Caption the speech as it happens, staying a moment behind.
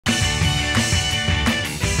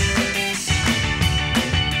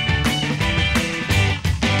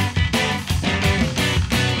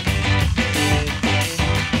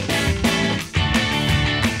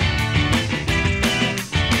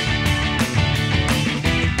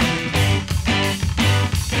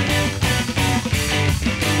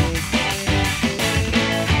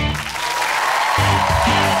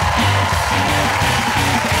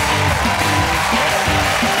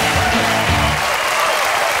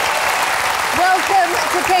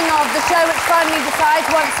king of the show which finally decides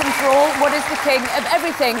once and for all what is the king of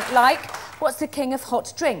everything. Like, what's the king of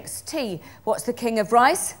hot drinks? Tea. What's the king of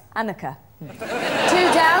rice? Annika. 2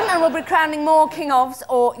 down, and we'll be crowning more king ofs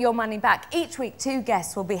or your money back. Each week, 2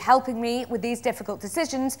 guests will be helping me with these difficult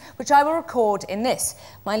decisions, which I will record in this,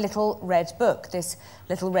 my little red book. This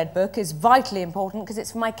little red book is vitally important because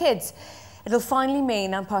it's for my kids. It'll finally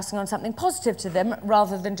mean I'm passing on something positive to them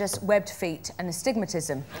rather than just webbed feet and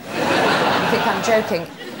astigmatism. You think I'm joking?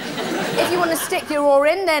 If you want to stick your oar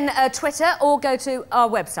in, then Twitter or go to our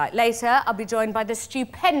website. Later, I'll be joined by the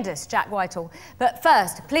stupendous Jack Whitehall. But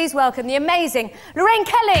first, please welcome the amazing Lorraine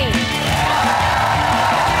Kelly.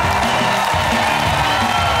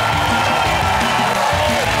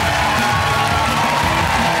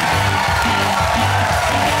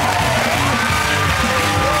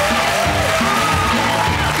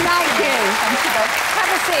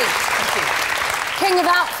 King of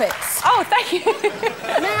outfits. Oh, thank you.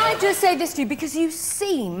 May I just say this to you, because you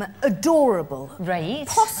seem adorable. Right.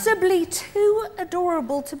 Possibly too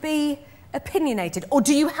adorable to be opinionated. Or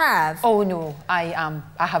do you have? Oh, no. I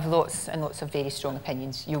have lots and lots of very strong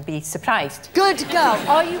opinions. You'll be surprised. Good girl.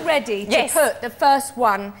 Are you ready to put the first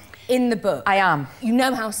one in the book? I am. You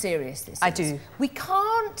know how serious this is. I do. We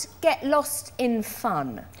can't get lost in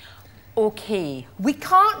fun. OK. We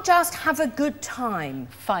can't just have a good time.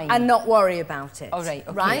 Fine. And not worry about it. All right,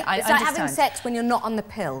 OK. Right? I it's like understand. having sex when you're not on the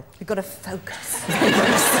pill. You've got to focus.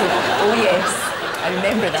 Oh, yes. I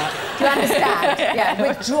remember that. Do you understand? Yeah,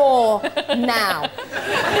 withdraw now.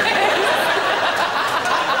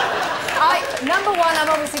 Number one, I'm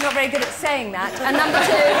obviously not very good at saying that. And number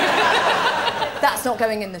two, that's not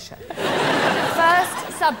going in the show.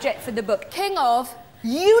 First subject for the book, king of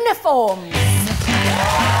uniforms.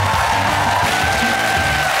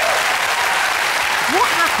 What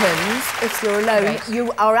happens if you're alone? Right.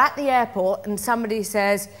 You are at the airport and somebody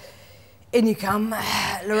says, in you come,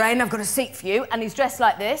 Lorraine, I've got a seat for you, and he's dressed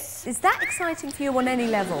like this. Is that exciting for you on any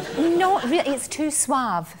level? Not really. It's too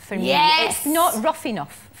suave for me. Yes! It's not rough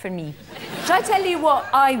enough for me. Shall I tell you what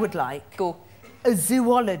I would like? Go. A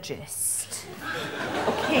zoologist.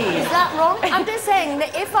 OK. Is that wrong? I'm just saying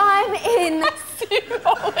that if I'm in...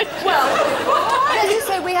 Well, let's just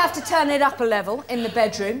say we have to turn it up a level in the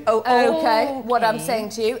bedroom. Oh, okay. What I'm saying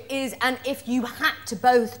to you is, and if you had to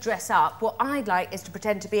both dress up, what I'd like is to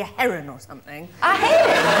pretend to be a heron or something. A heron?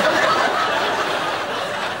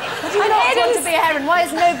 Would you not want to be a heron? Why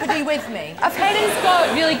is nobody with me? Have herons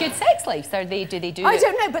got really good sex lives? Do they do I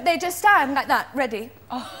don't know, but they just stand like that, ready.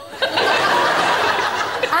 Oh.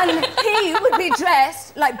 And he would be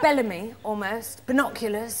dressed like Bellamy, almost.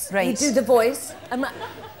 Binoculars. Right. He'd do the voice. I'm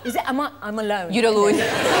alone. You're alone.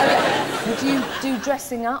 Okay. Would you do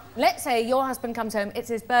dressing up? Let's say your husband comes home, it's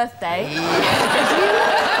his birthday. Would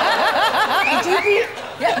you be...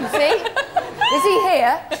 Yeah, you see? Is he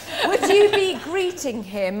here? Would you be greeting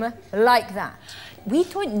him like that? We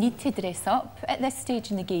don't need to dress up at this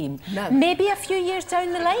stage in the game. No. Maybe a few years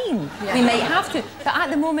down the line, we might have to. But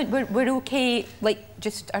at the moment, we're OK, like,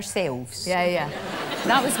 just ourselves. Yeah, yeah.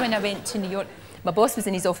 That was when I went to New York. My boss was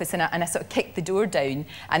in his office and I sort of kicked the door down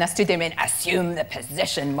and I stood there and went, assume the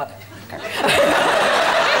position, motherfucker.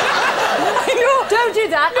 Don't do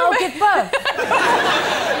that, I'll give birth.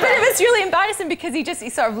 But it was really embarrassing because he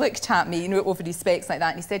sort of looked at me, you know, over his specs like that,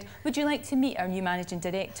 and he said, would you like to meet our new managing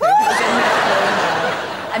director?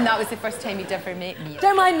 And that was the first time he'd ever met me.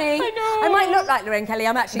 Don't mind me. I know. I might look like Lorraine Kelly,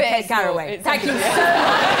 I'm actually Kate Garraway. Thank you so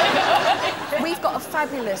much. We've got a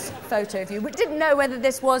fabulous photo of you. We didn't know whether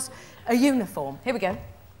this was a uniform. Here we go.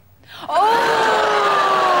 Oh!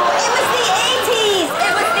 It was the 80s!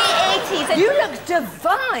 It was the 80s! And you look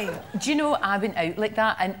divine! do you know, I went out like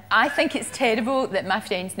that, and I think it's terrible that my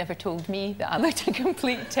friends never told me that I looked a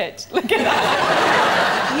complete tit. Look at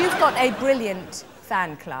that. You've got a brilliant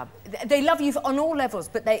fan club. They love you on all levels,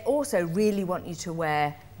 but they also really want you to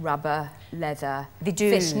wear rubber, leather, they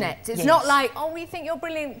do. fishnets. It's not like, oh, we think you're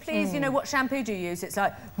brilliant, please, you know, what shampoo do you use? It's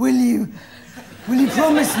like, will you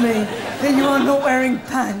promise me that you are not wearing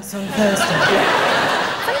pants on Thursday?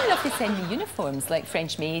 Funny enough, they send me uniforms, like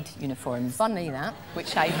French-made uniforms. Funny, that.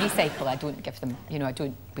 Which I recycle, I don't give them, you know, I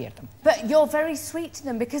don't wear them. But you're very sweet to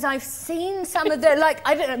them, because I've seen some of the, like,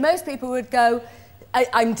 I don't know, most people would go,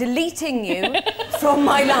 I'm deleting you from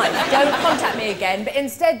my life. Don't contact me again. But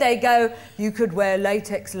instead they go, you could wear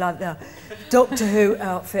latex leather, Doctor Who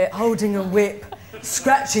outfit, holding a whip,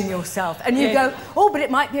 scratching yourself. And you go, oh, but it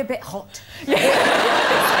might be a bit hot. It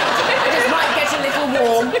just might get a little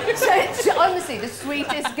warm. So it's honestly the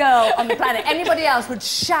sweetest girl on the planet. Anybody else would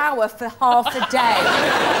shower for half a day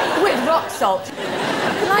with rock salt.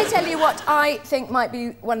 can I tell you what I think might be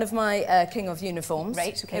one of my King of uniforms?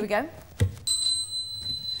 Right, OK. Here we go.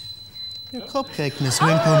 Your cupcake, Miss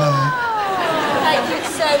Winkleman. Thank you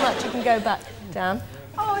so much. You can go back down.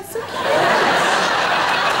 Oh, it's so cute.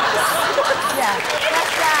 Yeah,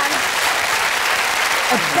 that's down.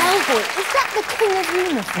 A bellboy. Is that the King of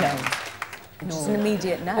uniforms? No. Which is an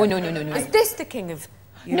immediate no. Oh, no. Is this the King of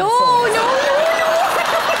No. uniforms? No.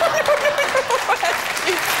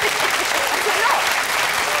 Is it not?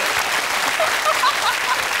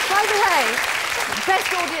 By the way,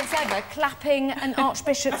 best audience ever, clapping an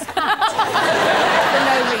archbishop's hat for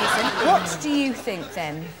no reason. What do you think,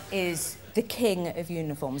 then, is the King of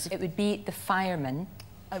uniforms? It would be the fireman.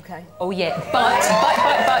 OK. Oh, yeah,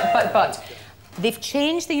 but. They've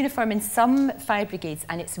changed the uniform in some fire brigades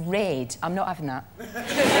and it's red. I'm not having that.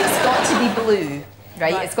 It's got to be blue,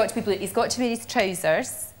 right? It's got to be blue. He's got to wear his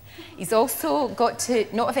trousers. He's also got to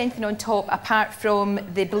not have anything on top apart from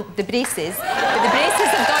the braces. But the braces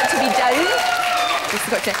have got to be down. He's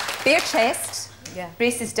got to bare chest,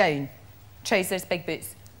 braces down, trousers, big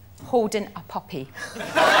boots, holding a puppy.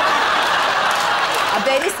 A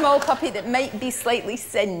very small puppy that might be slightly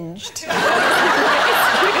singed.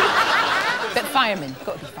 But fireman,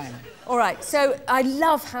 got to be fireman. All right, so I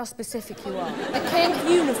love how specific you are. The King of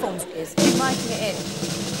uniforms is inviting it in.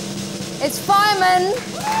 It's fireman.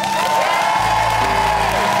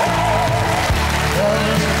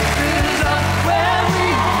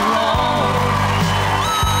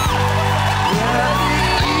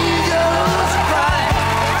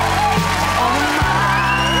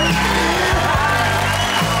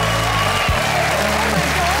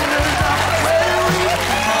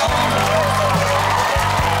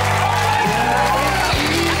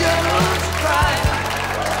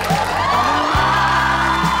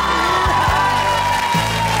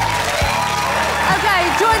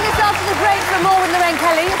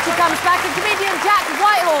 She comes back, and comedian Jack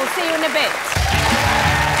Whitehall. See you in a bit.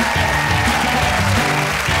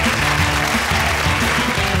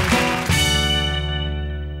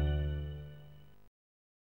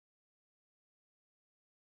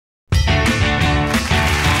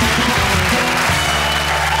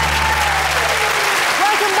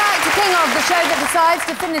 Welcome back to King of, the show that decides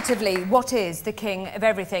definitively what is the king of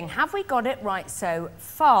everything. Have we got it right so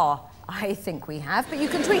far? I think we have, but you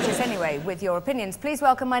can tweet us anyway with your opinions. Please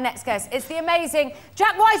welcome my next guest. It's the amazing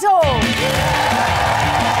Jack Whitehall.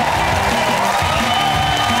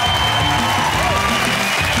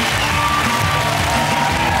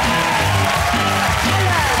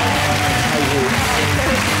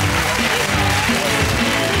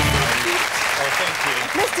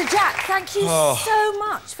 Mr. Jack, thank you so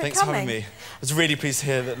much for Thanks coming. for having me. I was really pleased to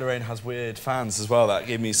hear that Lorraine has weird fans as well. That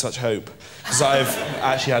gave me such hope. Because I've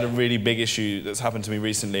actually had a really big issue that's happened to me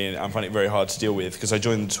recently and I'm finding it very hard to deal with because I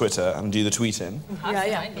joined Twitter and do the tweeting.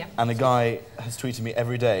 Yeah. And a guy has tweeted me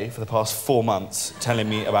every day for the past 4 months telling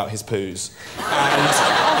me about his poos. And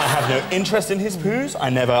I have no interest in his poos.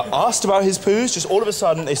 I never asked about his poos. Just all of a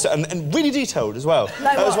sudden, they said, and really detailed as well.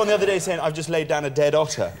 Like there was one the other day saying, I've just laid down a dead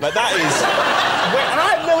otter. Like, that is... And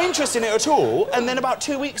I had no interest in it at all. And then about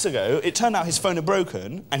 2 weeks ago, it turned out his phone had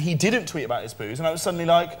broken and he didn't tweet about his poos. And I was suddenly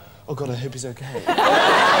like, oh, God, I hope he's OK.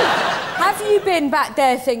 Have you been back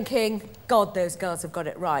there thinking, God, those girls have got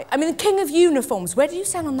it right? I mean, the King of uniforms, where do you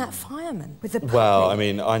stand on that fireman with the puppy? Well, I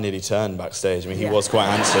mean, I nearly turned backstage. I mean, he was quite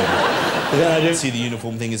handsome. But then I don't see the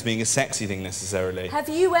uniform thing as being a sexy thing, necessarily. Have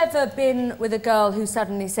you ever been with a girl who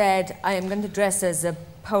suddenly said, I am going to dress as a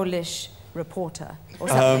Polish reporter, or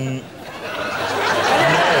something? No.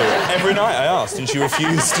 Every night I asked, and she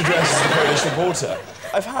refused to dress as a Polish reporter.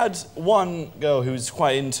 I've had one girl who's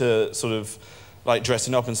quite into sort of like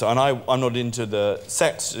dressing up and so, and I'm not into the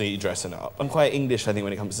sexy dressing up. I'm quite English, I think,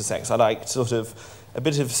 when it comes to sex. I like sort of a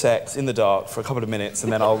bit of sex in the dark for a couple of minutes,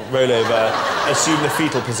 and then I'll roll over, assume the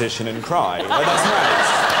fetal position, and cry. Like, that's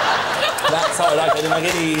nice. That's how I like it. I didn't like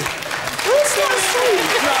any. That's not sweet.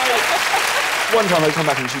 Like, one time I come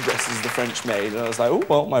back and she dresses as the French maid, and I was like, oh,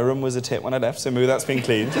 well, my room was a tit when I left, so maybe that's been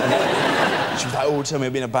cleaned. And she was like, oh, tell me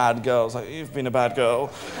I've been a bad girl. I was like, you've been a bad girl.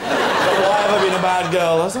 Like, why have I been a bad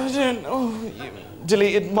girl? I was like, I don't... Oh, you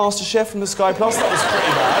deleted MasterChef from the Sky Plus? That was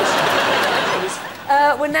pretty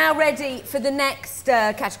bad. We're now ready for the next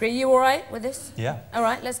category. You all right with this? Yeah. All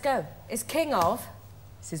right, let's go. It's King of...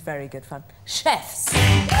 This is very good fun. Chefs. Before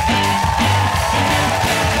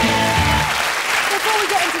we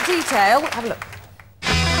get into detail, have a look.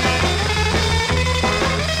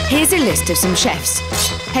 Here's a list of some chefs.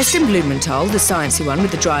 Heston Blumenthal, the sciencey one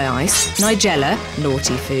with the dry ice. Nigella,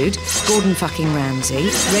 naughty food. Gordon fucking Ramsay.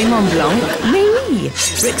 Raymond Blanc, me.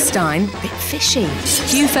 Rick Stein, bit fishy.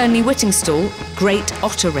 Hugh Fernley Whittingstall, great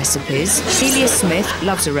otter recipes. Celia Smith,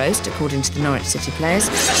 loves a roast, according to the Norwich City players.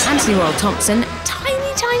 Anthony Royal Thompson,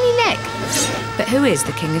 tiny, tiny neck. But who is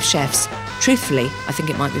the king of chefs? Truthfully, I think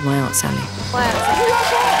it might be my Aunt Sally.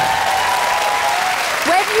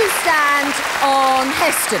 Where do you stand on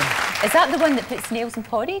Heston? Is that the one that puts snails in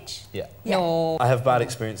porridge? Yeah. No. I have bad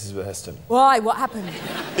experiences with Heston. Why? What happened?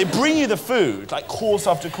 They bring you the food, like, course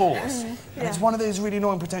after course. And it's one of those really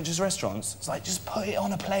annoying, pretentious restaurants. It's like, just put it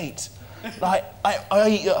on a plate. Like, I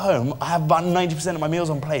eat at home, I have about 90% of my meals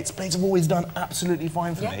on plates. Plates have always done absolutely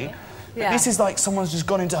fine for me. Yeah. This is like someone's just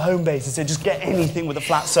gone into Home Base and said, just get anything with a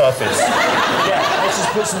flat surface. Let's just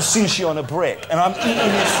put some sushi on a brick. And I'm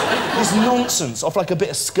eating this nonsense off like a bit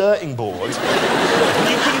of skirting board.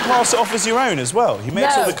 You couldn't pass it off as your own as well. He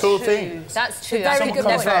makes all the cool things. That's true. Very good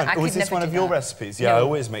point. Was this one of your recipes? Yeah, No. I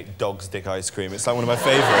always make dog's dick ice cream. It's like one of my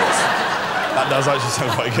favourites. That does actually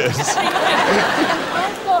sound quite good.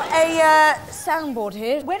 I've got a soundboard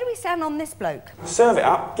here. Where do we stand on this bloke? Serve it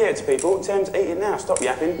up, get it to people, tell them to eat it now, stop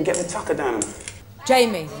yapping, and get the tucker down them.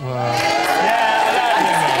 Jamie. He's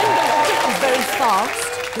very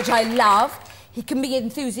fast, which I love. He can be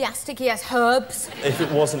enthusiastic, he has herbs. If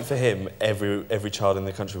it wasn't for him, every child in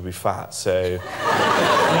the country would be fat, so...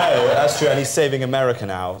 No, that's true, and he's saving America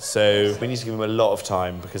now, so we need to give him a lot of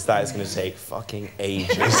time, because that is going to take fucking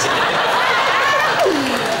ages.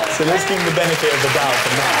 So let's give him the benefit of the doubt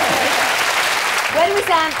for now. Where do we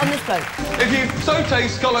stand on this bloke? If you saute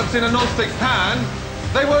scallops in a non-stick pan,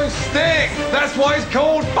 they won't stick. That's why it's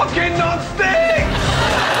called fucking non-stick.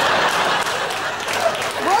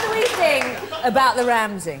 What do we think about the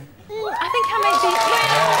Ramsay? I think I might be...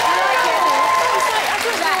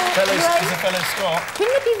 He's a fellow Scot.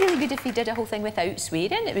 Wouldn't it be really good if he did a whole thing without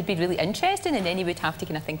swearing? It would be really interesting, and then he would have to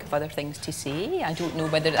kind of think of other things to say. I don't know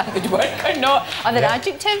whether that would work or not. Other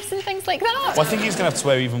adjectives and things like that. Well, I think he's going to have to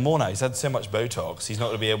swear even more now. He's had so much Botox, he's not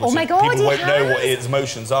going to be able to... Oh my God, people won't he know has. what his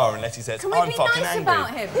emotions are unless he says, Can we I'm be fucking nice angry.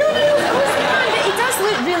 about him? No, of course he can, but he does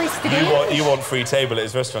look really strange. You want free table at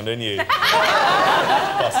his restaurant, don't you?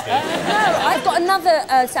 Busted. No, I've got another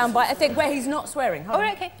soundbite, I think, where he's not swearing. Hold on. All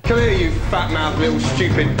right, okay. Come here, you fat-mouthed little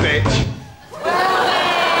stupid bitch.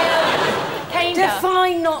 Kinda.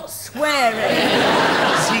 Define not swearing.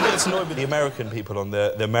 He gets annoyed with the American people on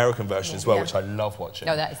the American version as well, which I love watching.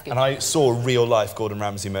 Oh, that is good. And I saw a real-life Gordon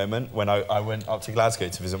Ramsay moment when I went up to Glasgow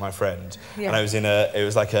to visit my friend. Yeah. And I was in it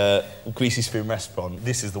was like a greasy spoon restaurant.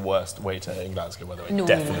 This is the worst waiter in Glasgow, by the way. No.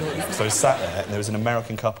 Definitely. So I sat there, and there was an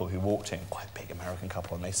American couple who walked in, quite a big American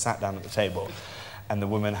couple, and they sat down at the table, and the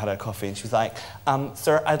woman had her coffee, and she was like,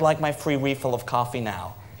 sir, I'd like my free refill of coffee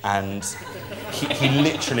now. And he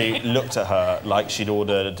literally looked at her like she'd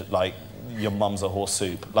ordered, like, your mum's a horse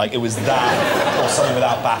soup. Like, it was that, or something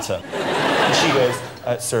without batter. And she goes,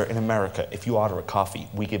 sir, in America, if you order a coffee,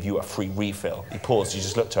 we give you a free refill. He paused, he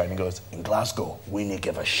just looked at her and he goes, in Glasgow, we need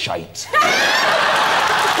give a shite. Right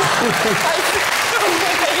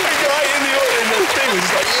in the thing, was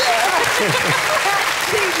just like,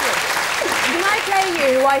 Can I play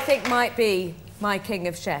you who I think might be my king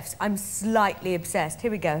of chefs? I'm slightly obsessed. Here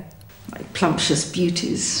we go. My plumptious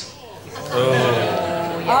beauties.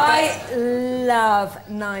 I love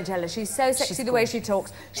Nigella. She's so sexy the way she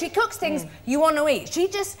talks. She cooks things you want to eat. She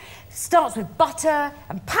just starts with butter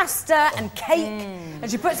and pasta and cake and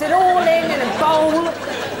she puts it all in a bowl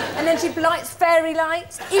and then she lights fairy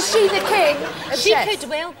lights. Is she the king of She chefs? could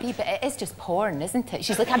well be, but it is just porn, isn't it?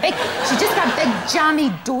 She's like she's just got a big jammy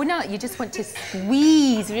donut you just want to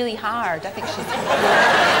squeeze really hard. I think she's...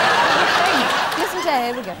 Listen to her,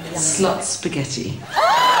 here we go. Slut spaghetti.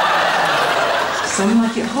 Some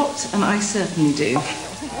like it hot, and I certainly do.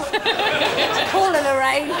 Call her,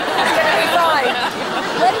 Lorraine. It's going to be fine.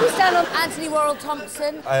 Where do we stand on Anthony Worrell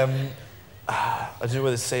Thompson? I don't know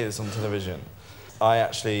whether to say this on television. I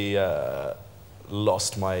actually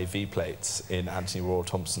lost my V-plates in Anthony Worrell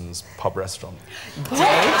Thompson's pub restaurant. Did you?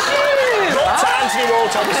 Not to Anthony Worrell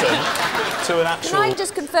Thompson, to an actual... Can I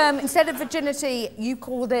just confirm, instead of virginity, you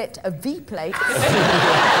called it a V-plate?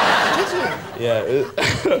 Did you? Yeah, it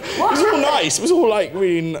was all nice. It was all like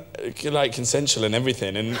really like consensual and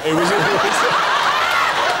everything, and it was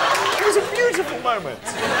a beautiful moment.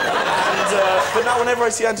 And, but now, whenever I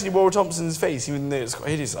see Anthony Worrell Thompson's face, even though it's quite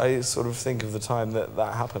hideous, I sort of think of the time that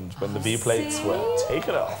happened when the V-plates were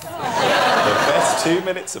taken off. The best 2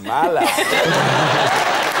 minutes of my life.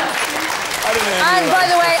 I don't know. And by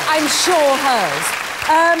the way, I'm sure hers.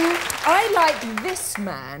 I like this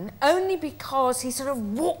man only because he sort of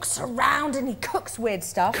walks around and he cooks weird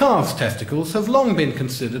stuff. Calves' testicles have long been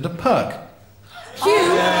considered a perk. Hugh!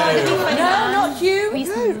 No, not Hugh. He's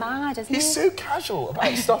mad, isn't he? He's so casual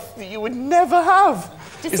about stuff that you would never have.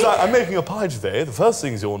 He's like, I'm making a pie today. The first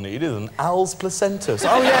things you'll need is an owl's placenta. So,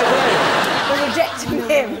 oh, yeah, We're rejecting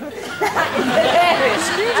him. That is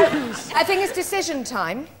hilarious. I think it's decision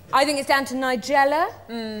time. I think it's down to Nigella.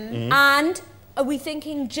 And are we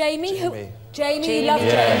thinking Jamie? Jamie, you love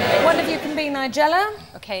Jamie. One of you can be Nigella.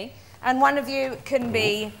 OK. And one of you can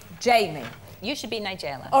be Jamie. You should be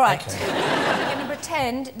Nigella. All right. I'm going to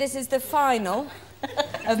pretend this is the final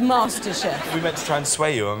of MasterChef. We meant to try and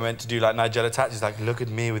sway you, and we meant to do like Nigella tattoos, like, look at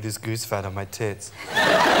me with this goose fat on my tits. No.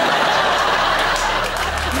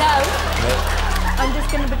 I'm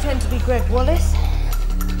just going to pretend to be Greg Wallace.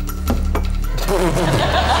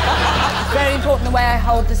 It's very important the way I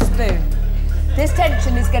hold the spoon. This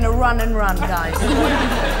tension is going to run and run, guys.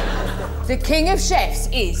 The king of chefs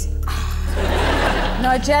is...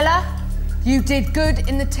 Nigella, you did good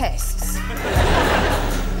in the tests.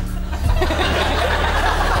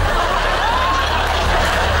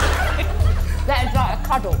 That is like a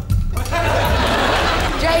cuddle.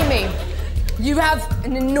 Jamie, you have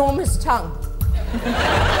an enormous tongue.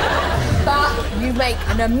 But you make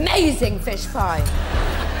an amazing fish pie.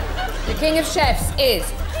 The king of chefs is...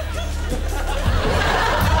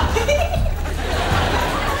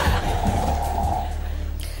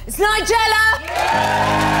 It's Nigella!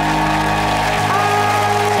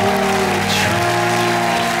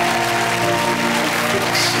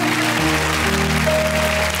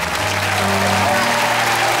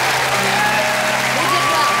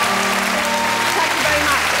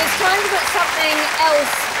 Something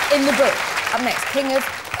else in the book. Up next, King of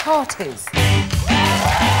Parties.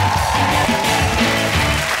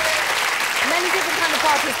 Many different kind of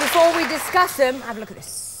parties. Before we discuss them, have a look at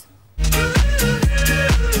this.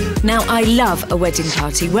 Now, I love a wedding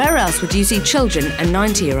party. Where else would you see children and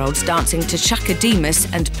 90-year-olds dancing to Shaka Demus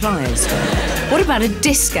and Pliers? What about a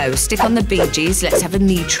disco? Stick on the Bee Gees, let's have a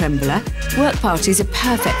knee trembler. Work parties are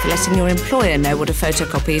perfect for letting your employer know what a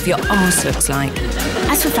photocopy of your arse looks like.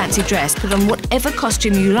 As for fancy dress, put on whatever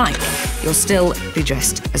costume you like. You'll still be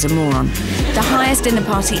dressed as a moron. The highest dinner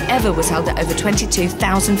party ever was held at over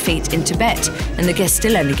 22,000 feet in Tibet, and the guests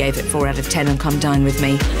still only gave it 4 out of 10 on Come Dine With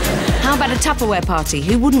Me. How about a Tupperware party?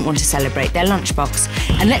 Who wouldn't want to celebrate their lunchbox?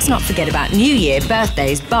 And let's not forget about New Year,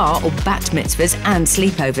 birthdays, bar or bat mitzvahs and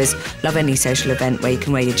sleepovers. Love any social event where you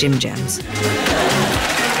can wear your gym jams. All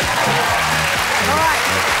right.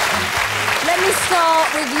 Let me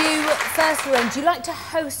start with you first, Lorraine. Do you like to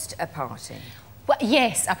host a party? Well,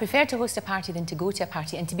 yes, I prefer to host a party than to go to a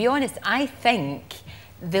party. And to be honest, I think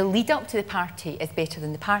the lead up to the party is better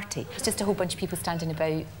than the party. It's just a whole bunch of people standing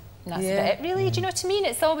about. And that's about it, really. Do you know what I mean?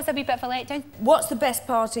 It's always a wee bit of a letdown. What's the best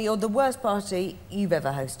party or the worst party you've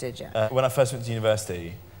ever hosted, Jack? When I first went to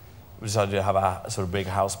university, we decided to have a sort of big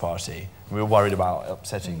house party. We were worried about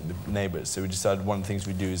upsetting the neighbours, so we decided one of the things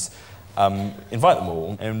we'd do is invite them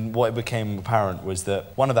all. And what became apparent was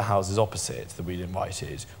that one of the houses opposite that we'd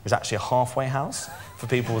invited was actually a halfway house for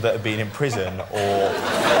people that had been in prison or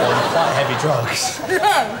on quite heavy drugs.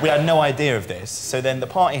 We had no idea of this. So then the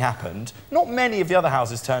party happened. Not many of the other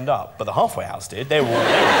houses turned up, but the halfway house did. They were all loving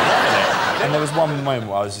it. And there was one moment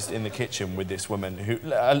where I was just in the kitchen with this woman who,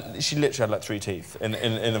 she literally had like 3 teeth in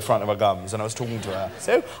the front of her gums, and I was talking to her.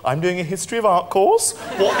 So, I'm doing a history of art course.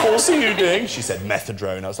 What course are you doing? She said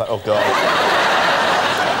methadone. I was like, oh God.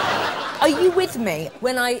 Are you with me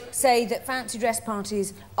when I say that fancy dress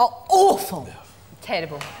parties are awful?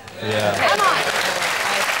 Terrible. Yeah. Am I?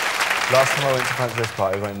 Last time I went to a fancy dress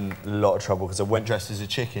party, I went in a lot of trouble because I went dressed as a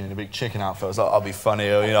chicken in a big chicken outfit. I was like, I'll be funny,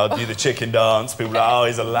 or, you know, I'll do the chicken dance. People were like, oh,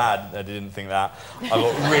 he's a lad. I didn't think that. I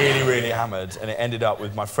got really, really hammered, and it ended up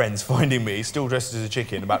with my friends finding me, still dressed as a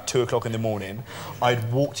chicken, about 2 o'clock in the morning.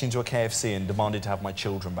 I'd walked into a KFC and demanded to have my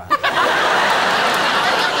children back.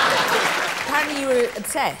 Apparently you were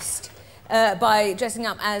obsessed by dressing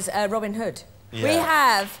up as Robin Hood. Yeah. We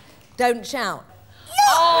have Don't Shout.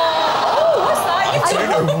 Oh, what's that? I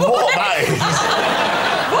don't know what that is.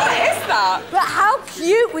 What is that? But how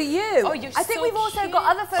cute were you? Oh, you're I think so we've also cute.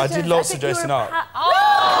 got other photos. I did lots of dressing up.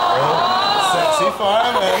 Oh! Sexy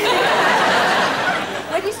fireman.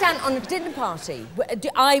 Where do you stand on a dinner party?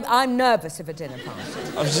 I'm nervous of a dinner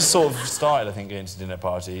party. I've just sort of started, I think, going to dinner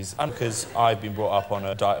parties. And because I've been brought up on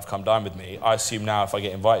a diet of Come Dine With Me, I assume now if I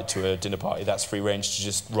get invited to a dinner party, that's free range to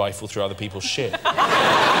just rifle through other people's shit.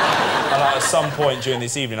 And at some point during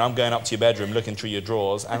this evening, I'm going up to your bedroom, looking through your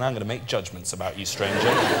drawers, and I'm going to make judgments about you, stranger.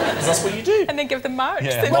 Because that's what you do. And then give them marks.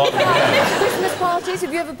 Yeah. Christmas parties,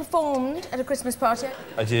 have you ever performed at a Christmas party?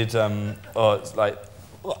 I did, it's like...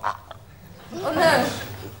 Oh, no.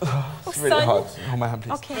 It's really hard. Hold my hand,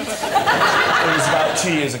 please. Okay. It was about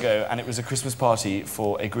 2 years ago, and it was a Christmas party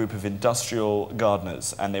for a group of industrial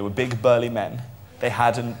gardeners, and they were big, burly men. They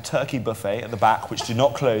had a turkey buffet at the back, which did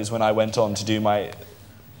not close when I went on to do my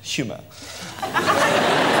humour. And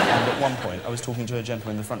at one point, I was talking to a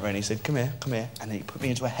gentleman in the front row, and he said, come here, and then he put me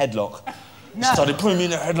into a headlock. He started putting me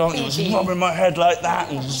in a headlock, and he was rubbing my head like that,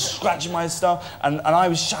 and scratching my stuff, and I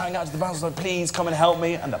was shouting out to the bouncer, like, please come and help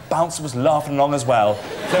me, and the bouncer was laughing along as well.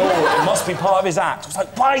 It must be part of his act. I was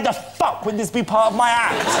like, why the fuck would this be part of my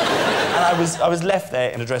act? And I was left there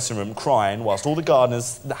in a dressing room crying, whilst all the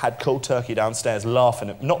gardeners that had cold turkey downstairs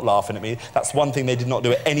not laughing at me. That's one thing they did not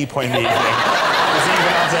do at any point in the evening. Was even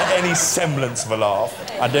under any semblance of a laugh.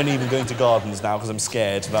 I don't even go into gardens now because I'm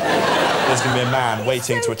scared that there's going to be a man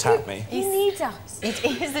waiting to attack me. He needs us.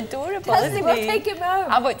 He is adorable, Doesn't isn't he? he? We'll take him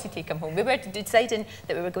home. I want to take him home. We were deciding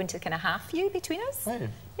that we were going to kind of half you between us. Oh.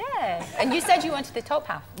 Yeah. And you said you wanted the top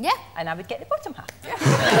half. Yeah. And I would get the bottom half.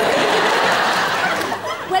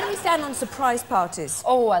 Where do we stand on surprise parties?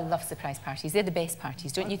 Oh, I love surprise parties. They're the best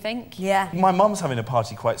parties, don't you think? Yeah. My mum's having a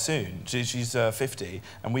party quite soon. She's 50,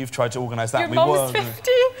 and we've tried to organise that. Your mum's 50?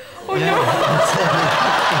 Oh, yeah. no.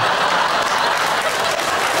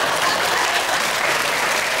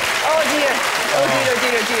 Oh dear.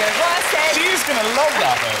 What I said... She's going to love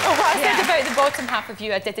that, though. Oh, what I said about the bottom half of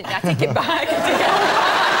you, I take it back.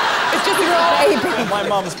 It's just At my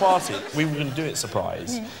mum's party, we were going to do it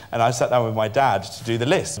surprise, and I sat down with my dad to do the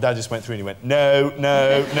list. Dad just went through and he went, no.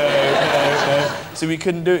 So we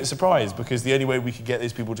couldn't do it surprise, because the only way we could get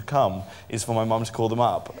these people to come is for my mum to call them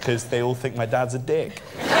up, because they all think my dad's a dick.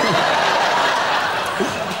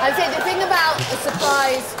 I'd say the thing about a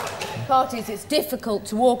surprise parties, it's difficult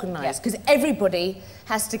to organise because everybody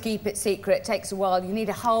has to keep it secret. It takes a while. You need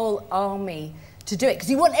a whole army to do it because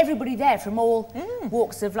you want everybody there from all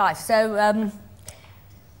walks of life. So,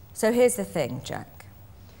 so here's the thing, Jack.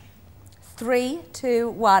 3, 2,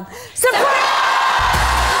 1. Surprise!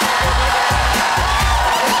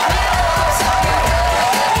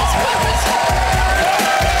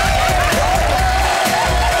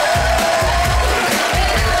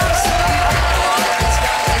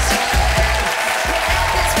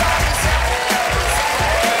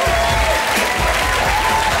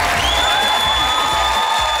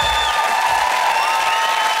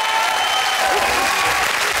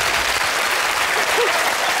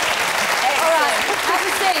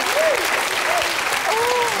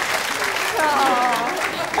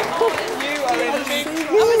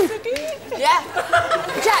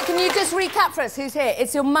 Jack, can you just recap for us who's here?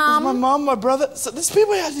 It's your mum. My mum, my brother. So there's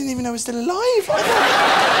people I didn't even know were still alive.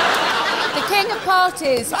 The king of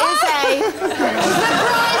parties is a surprise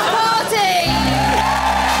party!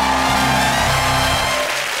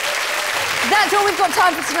 That's all we've got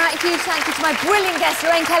time for tonight. A huge thank you to my brilliant guests,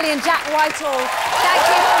 Lorraine Kelly and Jack Whitehall. Thank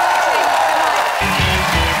you for watching.